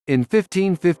In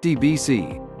 1550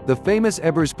 BC, the famous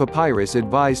Ebers Papyrus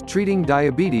advised treating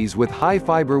diabetes with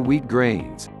high-fiber wheat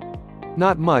grains.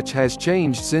 Not much has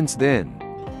changed since then.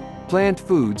 Plant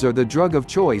foods are the drug of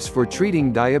choice for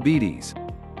treating diabetes.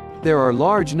 There are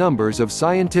large numbers of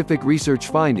scientific research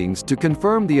findings to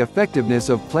confirm the effectiveness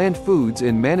of plant foods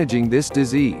in managing this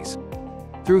disease.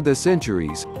 Through the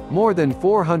centuries, more than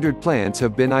 400 plants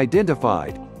have been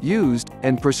identified, used,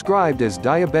 and prescribed as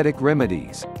diabetic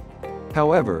remedies.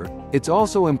 However, it's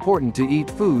also important to eat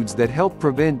foods that help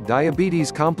prevent diabetes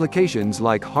complications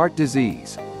like heart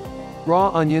disease. Raw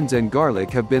onions and garlic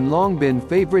have long been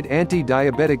favorite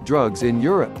anti-diabetic drugs in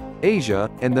Europe, Asia,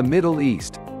 and the Middle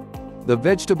East. The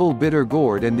vegetable bitter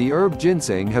gourd and the herb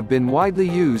ginseng have been widely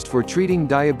used for treating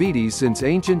diabetes since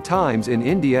ancient times in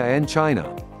India and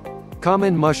China.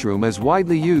 Common mushroom is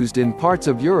widely used in parts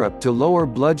of Europe to lower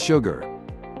blood sugar.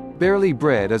 Barley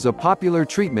bread is a popular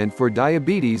treatment for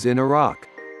diabetes in Iraq.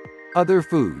 Other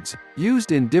foods,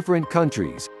 used in different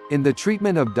countries, in the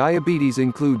treatment of diabetes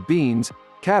include beans,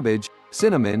 cabbage,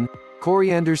 cinnamon,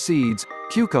 coriander seeds,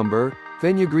 cucumber,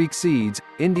 fenugreek seeds,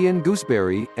 Indian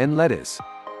gooseberry, and lettuce.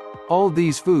 All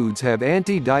these foods have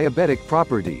anti-diabetic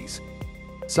properties.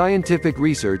 Scientific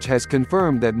research has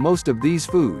confirmed that most of these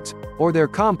foods, or their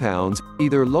compounds,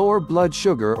 either lower blood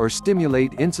sugar or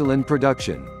stimulate insulin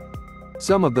production.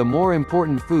 Some of the more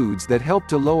important foods that help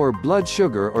to lower blood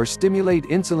sugar or stimulate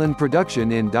insulin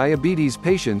production in diabetes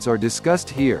patients are discussed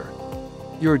here.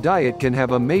 Your diet can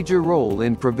have a major role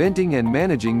in preventing and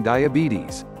managing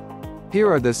diabetes.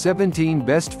 Here are the 17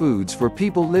 best foods for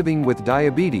people living with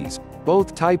diabetes,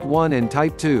 both type 1 and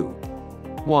type 2.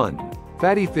 1.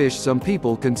 Fatty fish. Some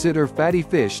people consider fatty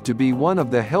fish to be one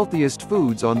of the healthiest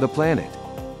foods on the planet.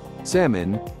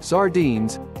 Salmon,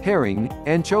 sardines, herring,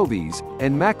 anchovies,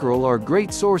 and mackerel are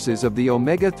great sources of the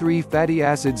omega-3 fatty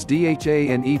acids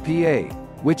DHA and EPA,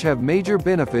 which have major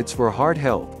benefits for heart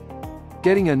health.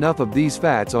 Getting enough of these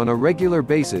fats on a regular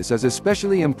basis is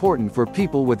especially important for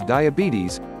people with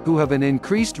diabetes, who have an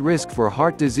increased risk for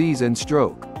heart disease and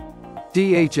stroke.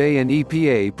 DHA and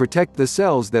EPA protect the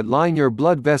cells that line your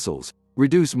blood vessels,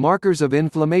 reduce markers of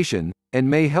inflammation, and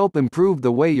may help improve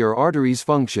the way your arteries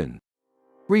function.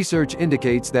 Research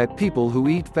indicates that people who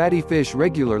eat fatty fish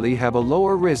regularly have a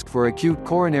lower risk for acute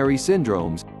coronary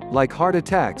syndromes, like heart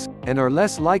attacks, and are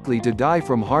less likely to die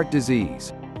from heart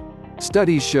disease.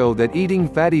 Studies show that eating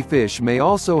fatty fish may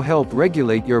also help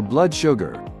regulate your blood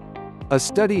sugar. A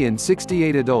study in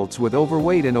 68 adults with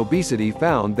overweight and obesity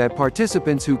found that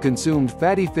participants who consumed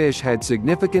fatty fish had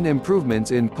significant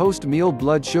improvements in post-meal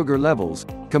blood sugar levels,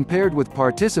 compared with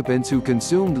participants who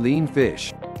consumed lean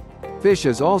fish. Fish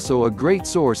is also a great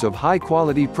source of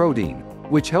high-quality protein,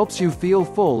 which helps you feel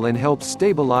full and helps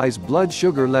stabilize blood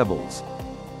sugar levels.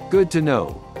 Good to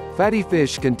know. Fatty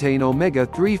fish contain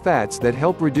omega-3 fats that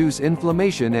help reduce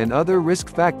inflammation and other risk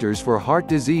factors for heart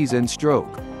disease and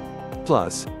stroke.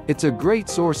 Plus, it's a great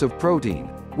source of protein,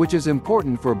 which is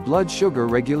important for blood sugar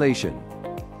regulation.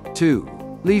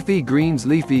 2. Leafy greens.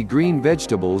 Leafy green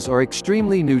vegetables are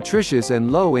extremely nutritious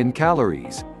and low in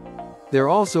calories. They're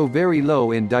also very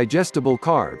low in digestible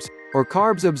carbs, or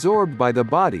carbs absorbed by the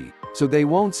body, so they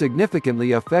won't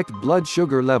significantly affect blood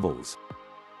sugar levels.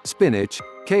 Spinach,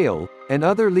 kale, and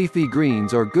other leafy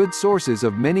greens are good sources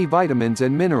of many vitamins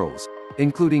and minerals,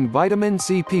 including vitamin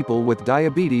C. People with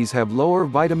diabetes have lower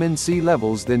vitamin C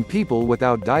levels than people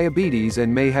without diabetes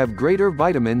and may have greater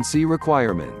vitamin C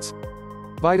requirements.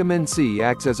 Vitamin C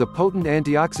acts as a potent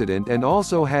antioxidant and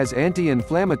also has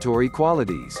anti-inflammatory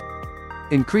qualities.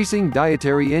 Increasing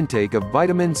dietary intake of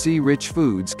vitamin C-rich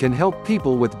foods can help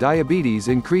people with diabetes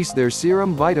increase their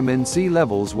serum vitamin C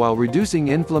levels while reducing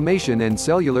inflammation and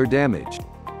cellular damage.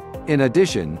 In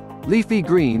addition, leafy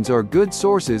greens are good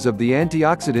sources of the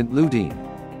antioxidant lutein.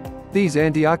 These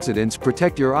antioxidants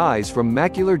protect your eyes from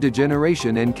macular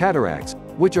degeneration and cataracts,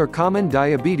 which are common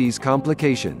diabetes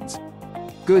complications.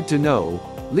 Good to know,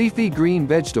 leafy green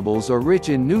vegetables are rich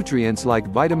in nutrients like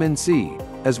vitamin C,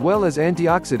 as well as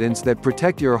antioxidants that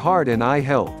protect your heart and eye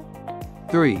health.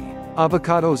 3.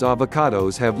 Avocados.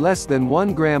 Avocados have less than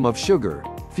 1 gram of sugar,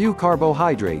 few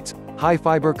carbohydrates, high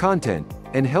fiber content,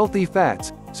 and healthy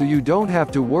fats, so you don't have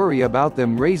to worry about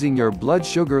them raising your blood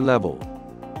sugar level.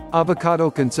 Avocado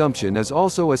consumption is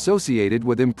also associated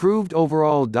with improved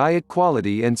overall diet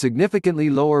quality and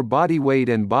significantly lower body weight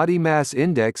and body mass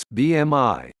index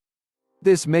 (BMI).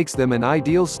 This makes them an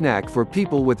ideal snack for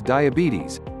people with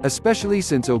diabetes, especially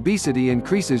since obesity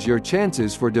increases your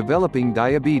chances for developing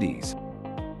diabetes.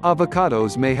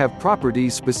 Avocados may have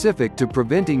properties specific to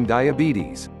preventing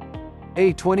diabetes.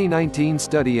 A 2019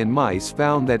 study in mice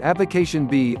found that avocation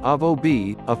B,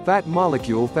 AVO-B, a fat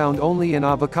molecule found only in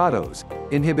avocados,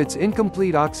 inhibits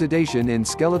incomplete oxidation in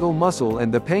skeletal muscle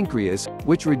and the pancreas,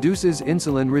 which reduces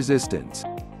insulin resistance.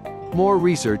 More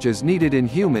research is needed in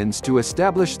humans to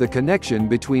establish the connection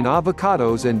between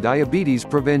avocados and diabetes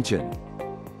prevention.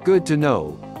 Good to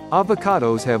know.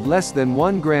 Avocados have less than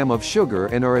 1 gram of sugar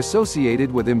and are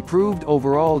associated with improved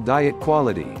overall diet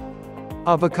quality.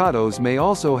 Avocados may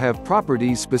also have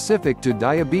properties specific to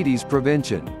diabetes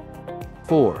prevention.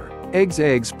 4.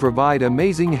 Eggs provide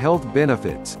amazing health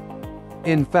benefits.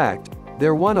 In fact,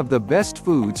 they're one of the best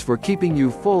foods for keeping you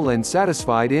full and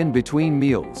satisfied in between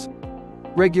meals.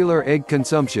 Regular egg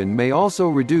consumption may also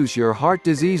reduce your heart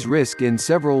disease risk in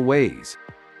several ways.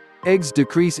 Eggs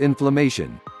decrease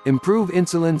inflammation, improve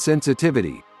insulin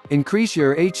sensitivity, increase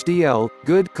your HDL,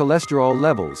 good cholesterol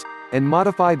levels, and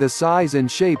modify the size and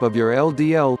shape of your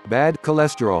LDL, bad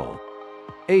cholesterol.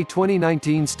 A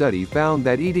 2019 study found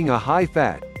that eating a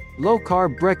high-fat,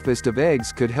 low-carb breakfast of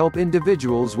eggs could help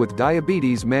individuals with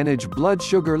diabetes manage blood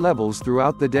sugar levels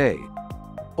throughout the day.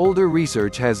 Older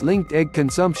research has linked egg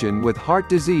consumption with heart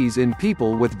disease in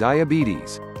people with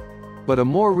diabetes. But a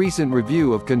more recent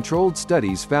review of controlled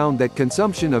studies found that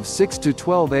consumption of 6 to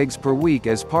 12 eggs per week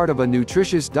as part of a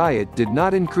nutritious diet did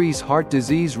not increase heart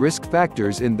disease risk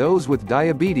factors in those with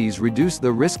diabetes, reduce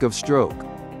the risk of stroke.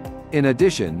 In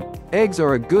addition, eggs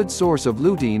are a good source of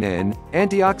lutein and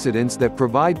antioxidants that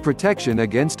provide protection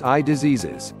against eye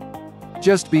diseases.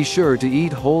 Just be sure to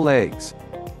eat whole eggs.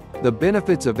 The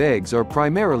benefits of eggs are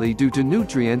primarily due to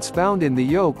nutrients found in the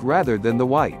yolk rather than the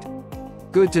white.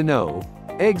 Good to know.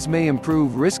 Eggs may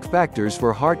improve risk factors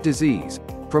for heart disease,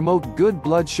 promote good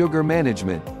blood sugar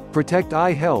management, protect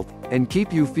eye health, and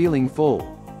keep you feeling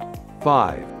full.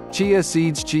 5. Chia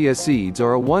seeds. Chia seeds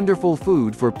are a wonderful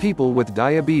food for people with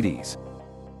diabetes.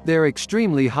 They're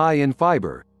extremely high in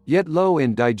fiber, yet low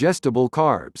in digestible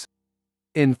carbs.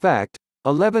 In fact,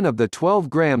 11 of the 12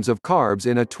 grams of carbs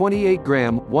in a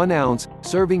 28-gram, 1-ounce,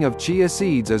 serving of chia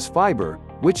seeds is fiber,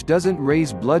 which doesn't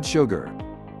raise blood sugar.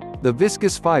 The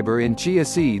viscous fiber in chia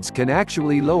seeds can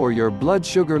actually lower your blood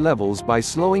sugar levels by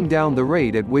slowing down the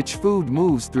rate at which food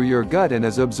moves through your gut and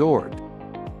is absorbed.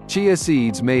 Chia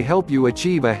seeds may help you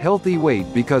achieve a healthy weight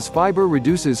because fiber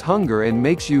reduces hunger and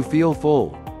makes you feel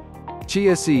full.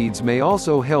 Chia seeds may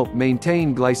also help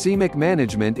maintain glycemic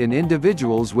management in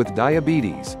individuals with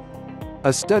diabetes.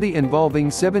 A study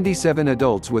involving 77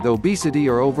 adults with obesity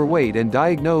or overweight and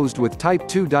diagnosed with type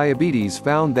 2 diabetes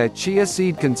found that chia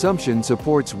seed consumption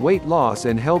supports weight loss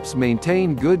and helps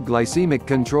maintain good glycemic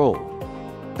control.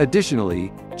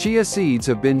 Additionally, chia seeds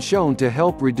have been shown to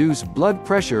help reduce blood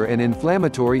pressure and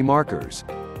inflammatory markers.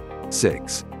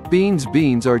 6. Beans.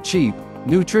 Beans are cheap,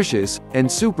 nutritious,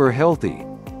 and super healthy.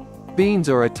 Beans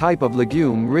are a type of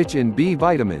legume rich in B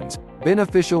vitamins,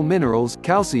 beneficial minerals,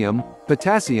 calcium,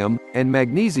 potassium, and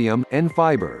magnesium, and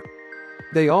fiber.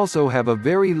 They also have a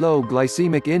very low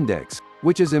glycemic index,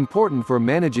 which is important for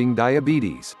managing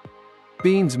diabetes.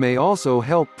 Beans may also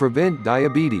help prevent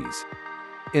diabetes.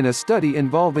 In a study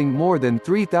involving more than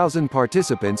 3,000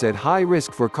 participants at high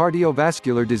risk for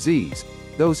cardiovascular disease,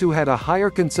 those who had a higher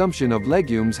consumption of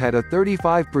legumes had a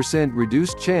 35%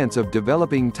 reduced chance of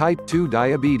developing type 2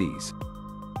 diabetes.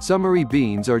 Summary: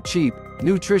 beans are cheap,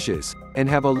 nutritious, and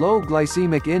have a low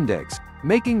glycemic index,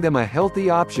 making them a healthy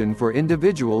option for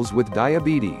individuals with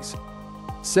diabetes.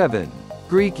 7.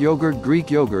 Greek yogurt.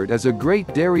 Greek yogurt is a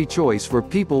great dairy choice for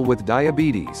people with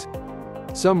diabetes.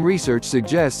 Some research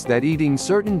suggests that eating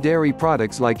certain dairy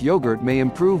products like yogurt may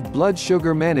improve blood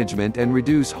sugar management and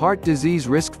reduce heart disease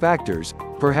risk factors,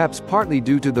 perhaps partly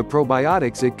due to the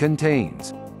probiotics it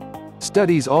contains.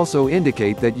 Studies also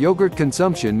indicate that yogurt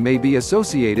consumption may be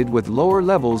associated with lower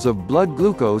levels of blood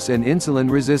glucose and insulin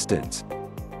resistance.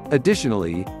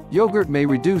 Additionally, yogurt may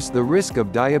reduce the risk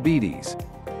of diabetes.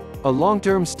 A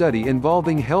long-term study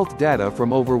involving health data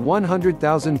from over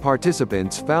 100,000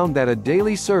 participants found that a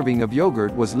daily serving of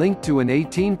yogurt was linked to an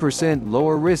 18%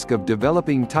 lower risk of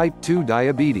developing type 2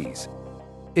 diabetes.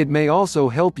 It may also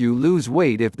help you lose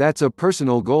weight if that's a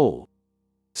personal goal.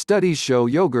 Studies show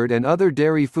yogurt and other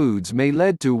dairy foods may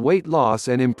lead to weight loss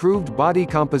and improved body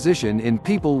composition in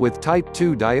people with type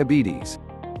 2 diabetes.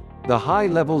 The high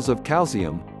levels of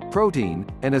calcium, protein,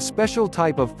 and a special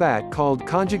type of fat called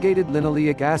conjugated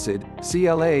linoleic acid,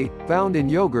 CLA, found in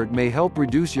yogurt may help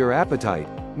reduce your appetite,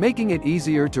 making it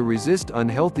easier to resist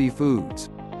unhealthy foods.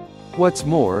 What's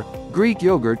more, Greek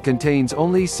yogurt contains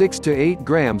only 6 to 8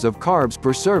 grams of carbs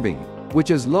per serving,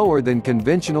 which is lower than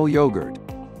conventional yogurt.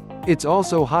 It's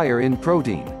also higher in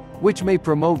protein, which may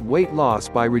promote weight loss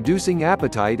by reducing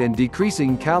appetite and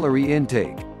decreasing calorie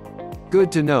intake. Good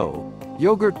to know.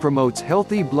 Yogurt promotes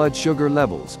healthy blood sugar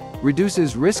levels,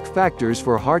 reduces risk factors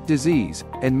for heart disease,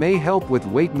 and may help with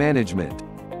weight management.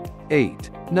 8.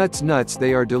 Nuts.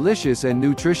 They are delicious and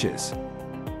nutritious.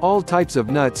 All types of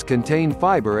nuts contain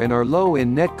fiber and are low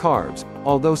in net carbs,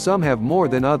 although some have more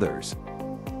than others.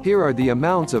 Here are the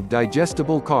amounts of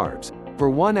digestible carbs. For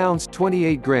 1 ounce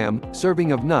 28-gram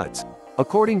serving of nuts,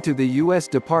 according to the U.S.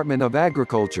 Department of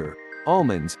Agriculture,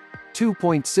 almonds,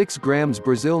 2.6 grams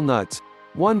Brazil nuts,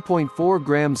 1.4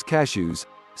 grams cashews,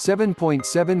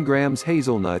 7.7 grams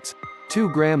hazelnuts, 2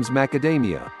 grams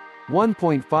macadamia,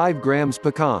 1.5 grams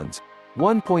pecans,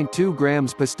 1.2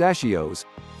 grams pistachios,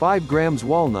 5 grams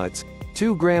walnuts,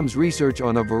 2 grams. Research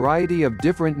on a variety of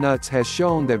different nuts has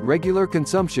shown that regular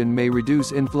consumption may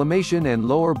reduce inflammation and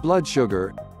lower blood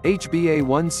sugar,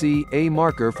 HbA1c, a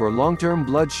marker for long-term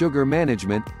blood sugar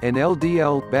management, and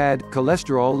LDL, bad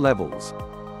cholesterol levels.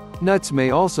 Nuts may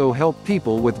also help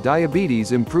people with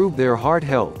diabetes improve their heart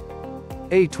health.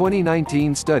 A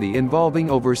 2019 study involving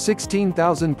over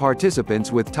 16,000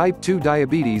 participants with type 2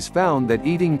 diabetes found that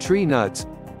eating tree nuts,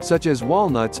 such as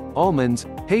walnuts, almonds,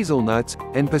 hazelnuts,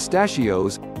 and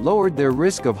pistachios, lowered their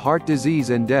risk of heart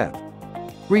disease and death.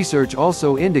 Research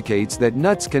also indicates that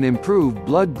nuts can improve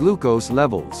blood glucose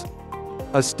levels.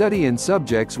 A study in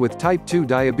subjects with type 2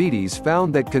 diabetes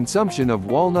found that consumption of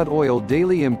walnut oil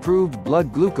daily improved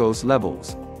blood glucose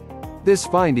levels. This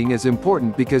finding is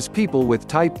important because people with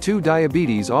type 2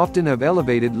 diabetes often have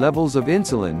elevated levels of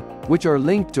insulin, which are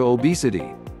linked to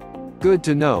obesity. Good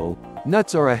to know.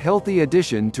 Nuts are a healthy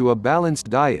addition to a balanced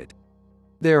diet.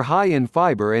 They're high in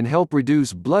fiber and help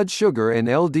reduce blood sugar and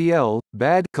LDL,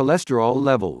 bad cholesterol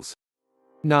levels.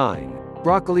 9.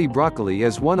 Broccoli. Broccoli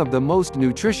is one of the most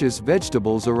nutritious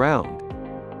vegetables around.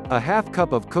 A half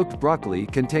cup of cooked broccoli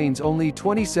contains only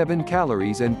 27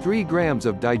 calories and 3 grams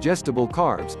of digestible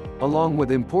carbs, along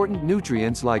with important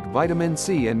nutrients like vitamin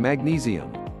C and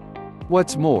magnesium.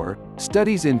 What's more,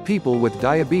 studies in people with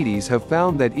diabetes have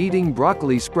found that eating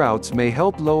broccoli sprouts may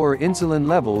help lower insulin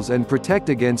levels and protect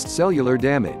against cellular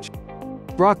damage.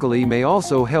 Broccoli may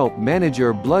also help manage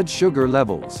your blood sugar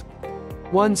levels.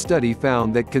 One study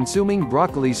found that consuming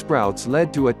broccoli sprouts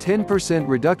led to a 10%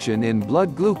 reduction in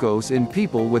blood glucose in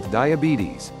people with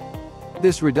diabetes.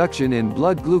 This reduction in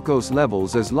blood glucose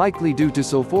levels is likely due to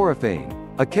sulforaphane,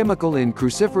 a chemical in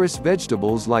cruciferous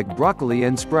vegetables like broccoli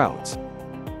and sprouts.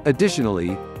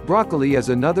 Additionally, broccoli is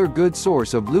another good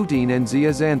source of lutein and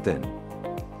zeaxanthin.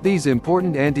 These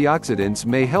important antioxidants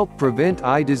may help prevent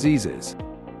eye diseases.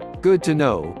 Good to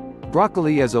know.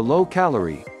 Broccoli is a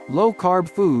low-calorie, low-carb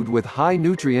food with high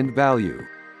nutrient value.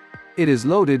 It is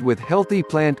loaded with healthy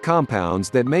plant compounds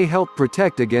that may help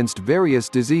protect against various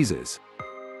diseases.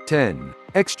 10.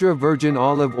 Extra virgin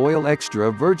olive oil.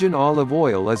 Extra virgin olive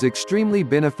oil is extremely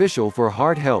beneficial for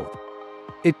heart health.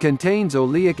 It contains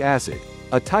oleic acid,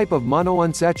 a type of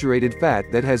monounsaturated fat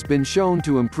that has been shown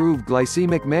to improve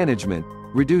glycemic management,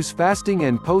 reduce fasting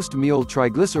and post-meal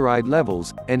triglyceride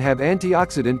levels, and have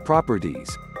antioxidant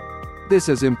properties. This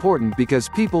is important because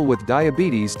people with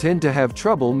diabetes tend to have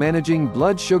trouble managing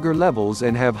blood sugar levels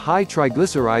and have high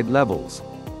triglyceride levels.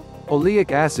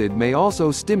 Oleic acid may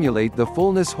also stimulate the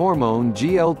fullness hormone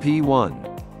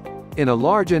GLP-1. In a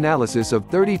large analysis of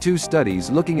 32 studies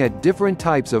looking at different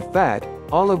types of fat,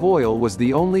 olive oil was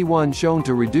the only one shown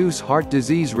to reduce heart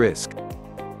disease risk.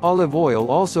 Olive oil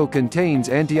also contains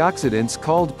antioxidants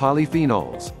called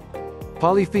polyphenols.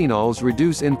 Polyphenols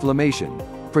reduce inflammation,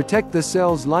 protect the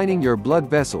cells lining your blood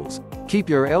vessels, keep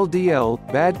your LDL,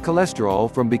 bad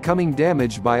cholesterol from becoming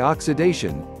damaged by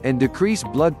oxidation, and decrease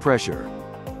blood pressure.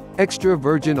 Extra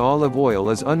virgin olive oil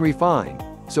is unrefined,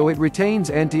 so it retains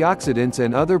antioxidants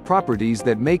and other properties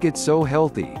that make it so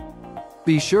healthy.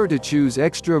 Be sure to choose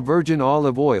extra virgin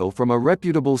olive oil from a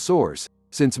reputable source,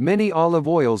 since many olive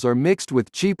oils are mixed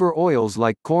with cheaper oils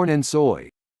like corn and soy.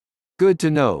 Good to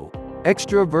know.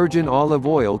 Extra virgin olive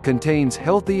oil contains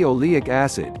healthy oleic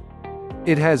acid.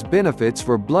 It has benefits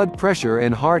for blood pressure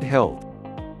and heart health.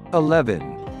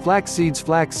 11. Flax seeds.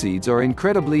 Flax seeds are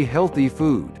incredibly healthy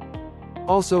food.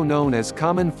 Also known as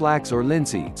common flax or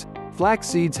linseeds, flax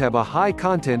seeds have a high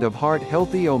content of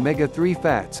heart-healthy omega-3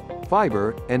 fats,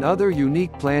 fiber, and other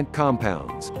unique plant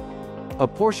compounds. A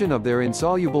portion of their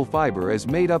insoluble fiber is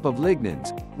made up of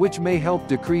lignans, which may help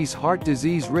decrease heart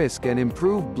disease risk and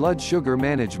improve blood sugar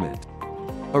management.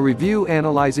 A review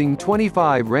analyzing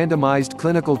 25 randomized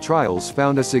clinical trials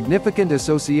found a significant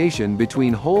association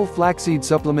between whole flaxseed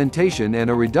supplementation and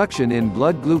a reduction in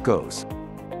blood glucose.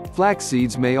 Flax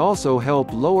seeds may also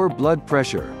help lower blood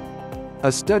pressure.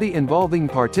 A study involving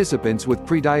participants with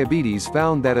prediabetes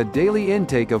found that a daily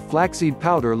intake of flaxseed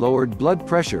powder lowered blood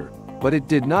pressure, but it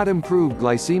did not improve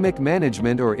glycemic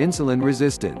management or insulin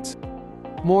resistance.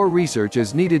 More research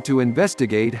is needed to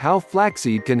investigate how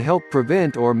flaxseed can help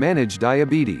prevent or manage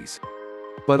diabetes.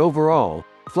 But overall,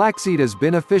 flaxseed is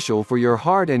beneficial for your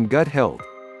heart and gut health.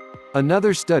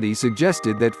 Another study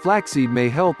suggested that flaxseed may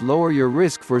help lower your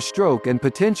risk for stroke and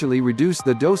potentially reduce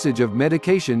the dosage of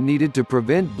medication needed to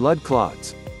prevent blood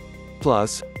clots.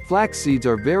 Plus, flax seeds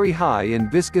are very high in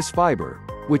viscous fiber,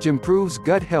 which improves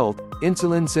gut health,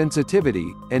 insulin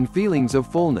sensitivity, and feelings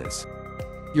of fullness.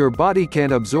 Your body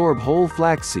can't absorb whole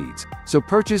flax seeds, so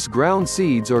purchase ground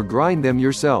seeds or grind them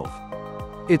yourself.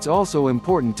 It's also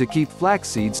important to keep flax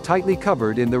seeds tightly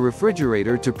covered in the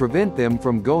refrigerator to prevent them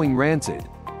from going rancid.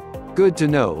 Good to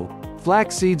know,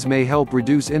 flax seeds may help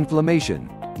reduce inflammation,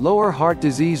 lower heart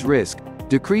disease risk,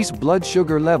 decrease blood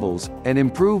sugar levels, and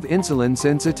improve insulin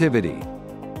sensitivity.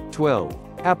 12.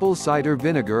 Apple cider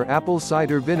vinegar. Apple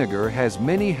cider vinegar has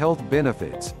many health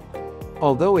benefits.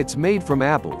 Although it's made from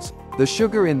apples, the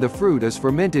sugar in the fruit is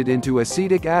fermented into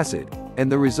acetic acid,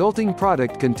 and the resulting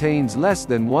product contains less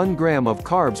than 1 gram of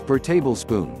carbs per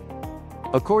tablespoon.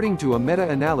 According to a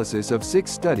meta-analysis of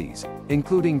 6 studies,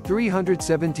 including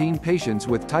 317 patients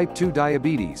with type 2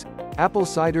 diabetes, apple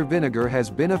cider vinegar has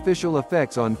beneficial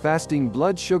effects on fasting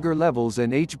blood sugar levels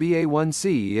and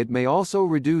HbA1c. It may also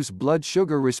reduce blood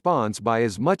sugar response by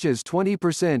as much as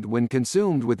 20% when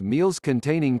consumed with meals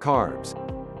containing carbs.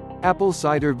 Apple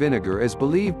cider vinegar is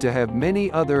believed to have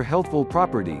many other healthful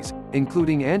properties,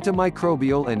 including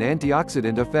antimicrobial and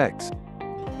antioxidant effects.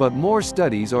 But more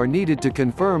studies are needed to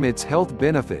confirm its health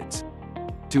benefits.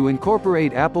 To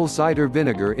incorporate apple cider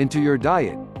vinegar into your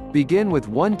diet, begin with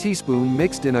 1 teaspoon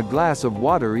mixed in a glass of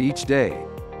water each day.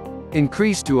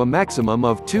 Increase to a maximum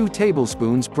of 2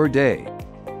 tablespoons per day.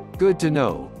 Good to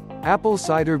know. Apple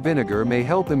cider vinegar may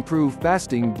help improve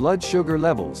fasting blood sugar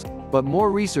levels, but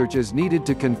more research is needed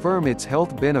to confirm its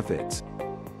health benefits.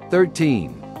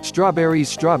 13. Strawberries.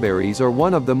 Strawberries are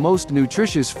one of the most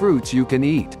nutritious fruits you can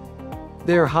eat.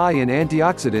 They're high in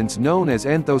antioxidants known as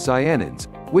anthocyanins,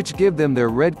 which give them their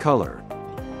red color.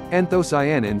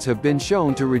 Anthocyanins have been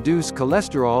shown to reduce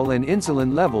cholesterol and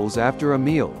insulin levels after a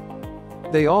meal.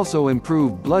 They also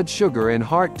improve blood sugar and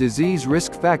heart disease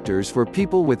risk factors for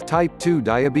people with type 2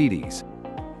 diabetes.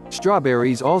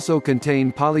 Strawberries also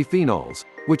contain polyphenols,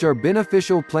 which are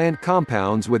beneficial plant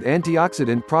compounds with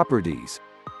antioxidant properties.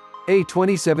 A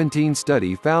 2017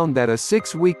 study found that a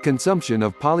 6-week consumption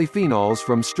of polyphenols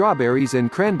from strawberries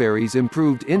and cranberries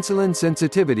improved insulin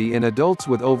sensitivity in adults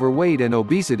with overweight and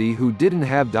obesity who didn't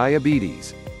have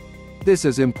diabetes. This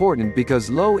is important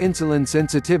because low insulin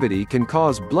sensitivity can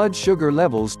cause blood sugar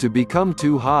levels to become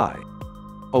too high.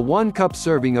 A 1-cup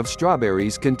serving of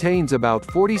strawberries contains about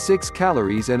 46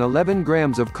 calories and 11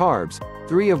 grams of carbs,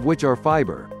 3 of which are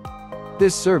fiber.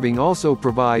 This serving also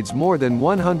provides more than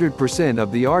 100%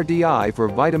 of the RDI for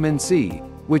vitamin C,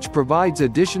 which provides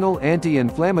additional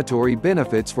anti-inflammatory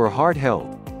benefits for heart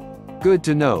health. Good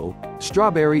to know,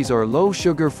 strawberries are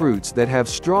low-sugar fruits that have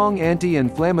strong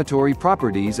anti-inflammatory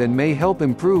properties and may help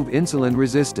improve insulin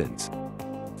resistance.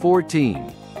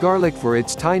 14. Garlic. For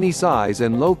its tiny size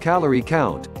and low calorie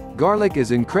count, garlic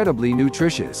is incredibly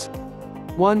nutritious.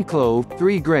 1 clove,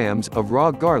 3 grams, of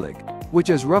raw garlic, which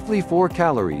is roughly 4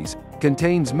 calories,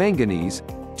 contains manganese,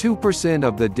 2%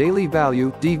 of the daily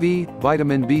value DV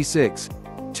vitamin B6,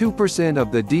 2%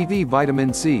 of the DV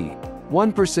vitamin C,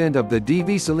 1% of the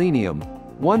DV selenium,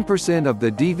 1% of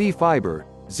the DV fiber,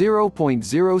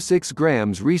 0.06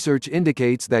 grams. Research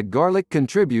indicates that garlic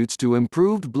contributes to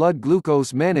improved blood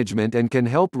glucose management and can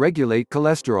help regulate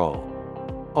cholesterol.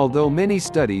 Although many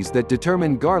studies that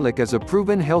determine garlic as a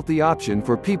proven healthy option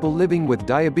for people living with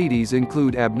diabetes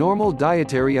include abnormal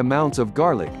dietary amounts of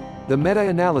garlic, the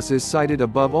meta-analysis cited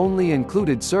above only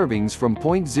included servings from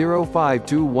 0.05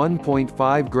 to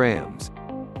 1.5 grams.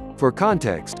 For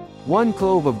context, 1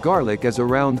 clove of garlic is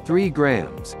around 3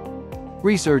 grams.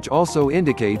 Research also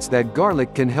indicates that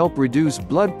garlic can help reduce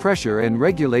blood pressure and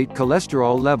regulate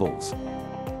cholesterol levels.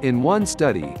 In one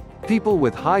study, people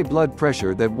with high blood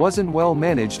pressure that wasn't well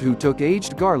managed who took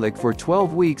aged garlic for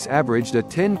 12 weeks averaged a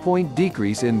 10-point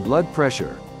decrease in blood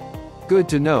pressure. Good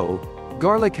to know,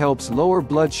 garlic helps lower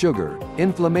blood sugar,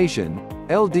 inflammation,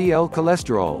 LDL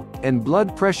cholesterol, and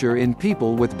blood pressure in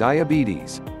people with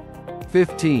diabetes.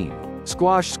 15.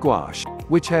 Squash. Squash,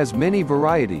 which has many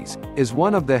varieties, is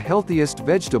one of the healthiest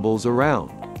vegetables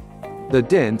around. The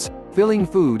dense, filling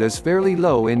food is fairly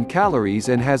low in calories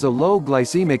and has a low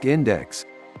glycemic index.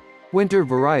 Winter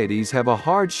varieties have a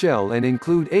hard shell and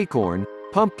include acorn,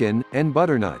 pumpkin, and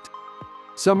butternut.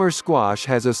 Summer squash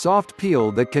has a soft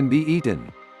peel that can be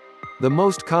eaten. The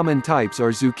most common types are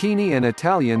zucchini and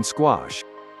Italian squash.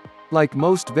 Like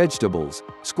most vegetables,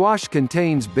 squash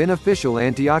contains beneficial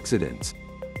antioxidants.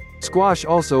 Squash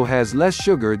also has less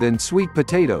sugar than sweet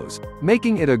potatoes,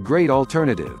 making it a great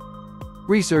alternative.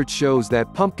 Research shows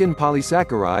that pumpkin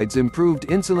polysaccharides improved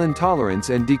insulin tolerance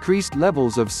and decreased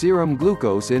levels of serum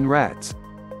glucose in rats.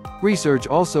 Research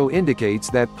also indicates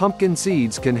that pumpkin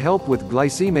seeds can help with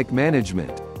glycemic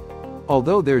management.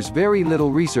 Although there's very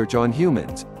little research on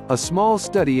humans, a small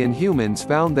study in humans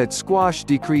found that squash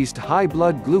decreased high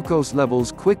blood glucose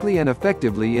levels quickly and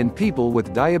effectively in people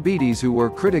with diabetes who were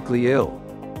critically ill.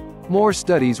 More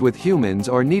studies with humans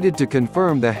are needed to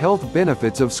confirm the health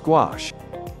benefits of squash.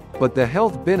 But the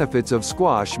health benefits of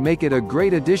squash make it a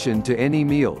great addition to any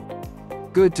meal.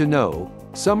 Good to know,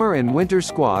 summer and winter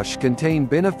squash contain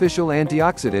beneficial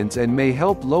antioxidants and may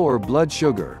help lower blood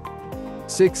sugar.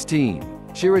 16.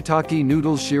 Shirataki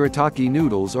noodles. Shirataki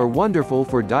noodles are wonderful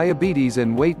for diabetes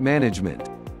and weight management.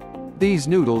 These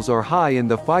noodles are high in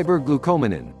the fiber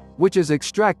glucomannan, which is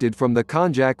extracted from the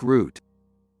konjac root.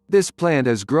 This plant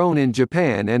is grown in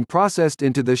Japan and processed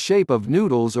into the shape of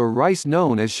noodles or rice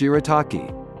known as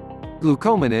shirataki.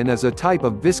 Glucomannan is a type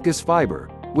of viscous fiber,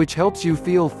 which helps you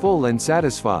feel full and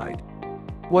satisfied.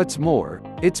 What's more,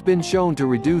 it's been shown to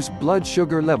reduce blood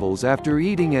sugar levels after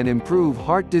eating and improve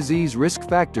heart disease risk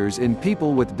factors in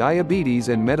people with diabetes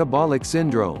and metabolic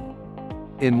syndrome.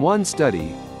 In one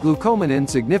study, glucomannan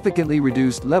significantly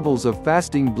reduced levels of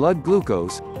fasting blood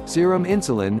glucose, serum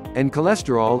insulin, and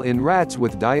cholesterol in rats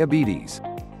with diabetes.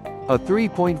 A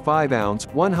 3.5-ounce,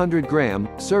 100-gram,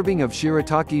 serving of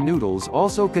shirataki noodles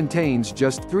also contains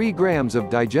just 3 grams of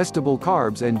digestible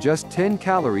carbs and just 10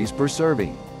 calories per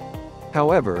serving.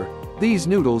 However, these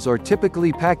noodles are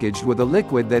typically packaged with a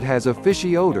liquid that has a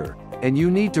fishy odor, and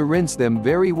you need to rinse them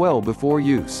very well before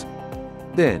use.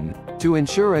 Then, to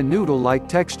ensure a noodle-like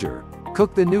texture,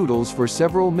 cook the noodles for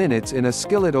several minutes in a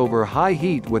skillet over high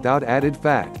heat without added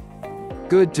fat.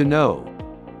 Good to know.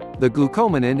 The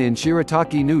glucomannan in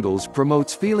shirataki noodles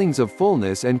promotes feelings of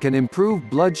fullness and can improve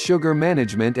blood sugar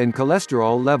management and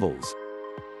cholesterol levels.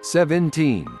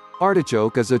 17.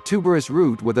 Artichoke is a tuberous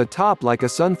root with a top like a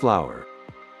sunflower.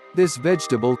 This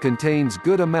vegetable contains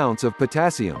good amounts of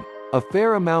potassium, a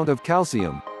fair amount of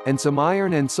calcium, and some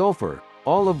iron and sulfur,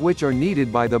 all of which are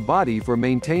needed by the body for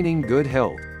maintaining good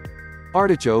health.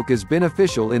 Artichoke is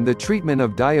beneficial in the treatment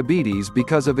of diabetes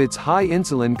because of its high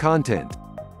insulin content.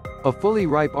 A fully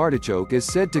ripe artichoke is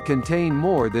said to contain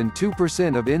more than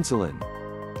 2% of insulin.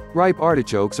 Ripe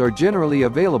artichokes are generally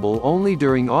available only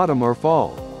during autumn or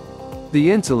fall. The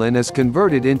insulin is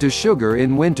converted into sugar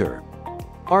in winter.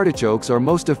 Artichokes are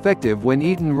most effective when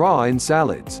eaten raw in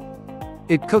salads.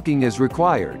 Cooking is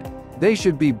required. They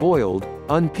should be boiled,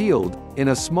 unpeeled, in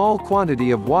a small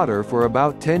quantity of water for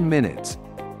about 10 minutes.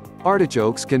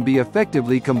 Artichokes can be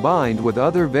effectively combined with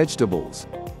other vegetables.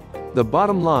 The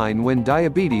bottom line: when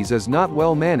diabetes is not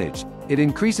well managed, it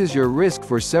increases your risk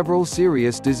for several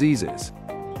serious diseases.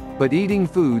 But eating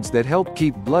foods that help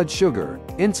keep blood sugar,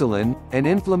 insulin, and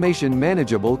inflammation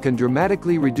manageable can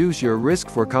dramatically reduce your risk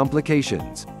for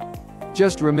complications.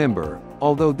 Just remember,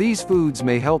 although these foods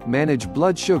may help manage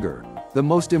blood sugar, the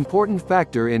most important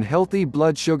factor in healthy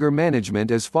blood sugar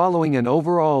management is following an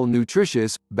overall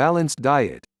nutritious, balanced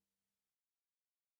diet.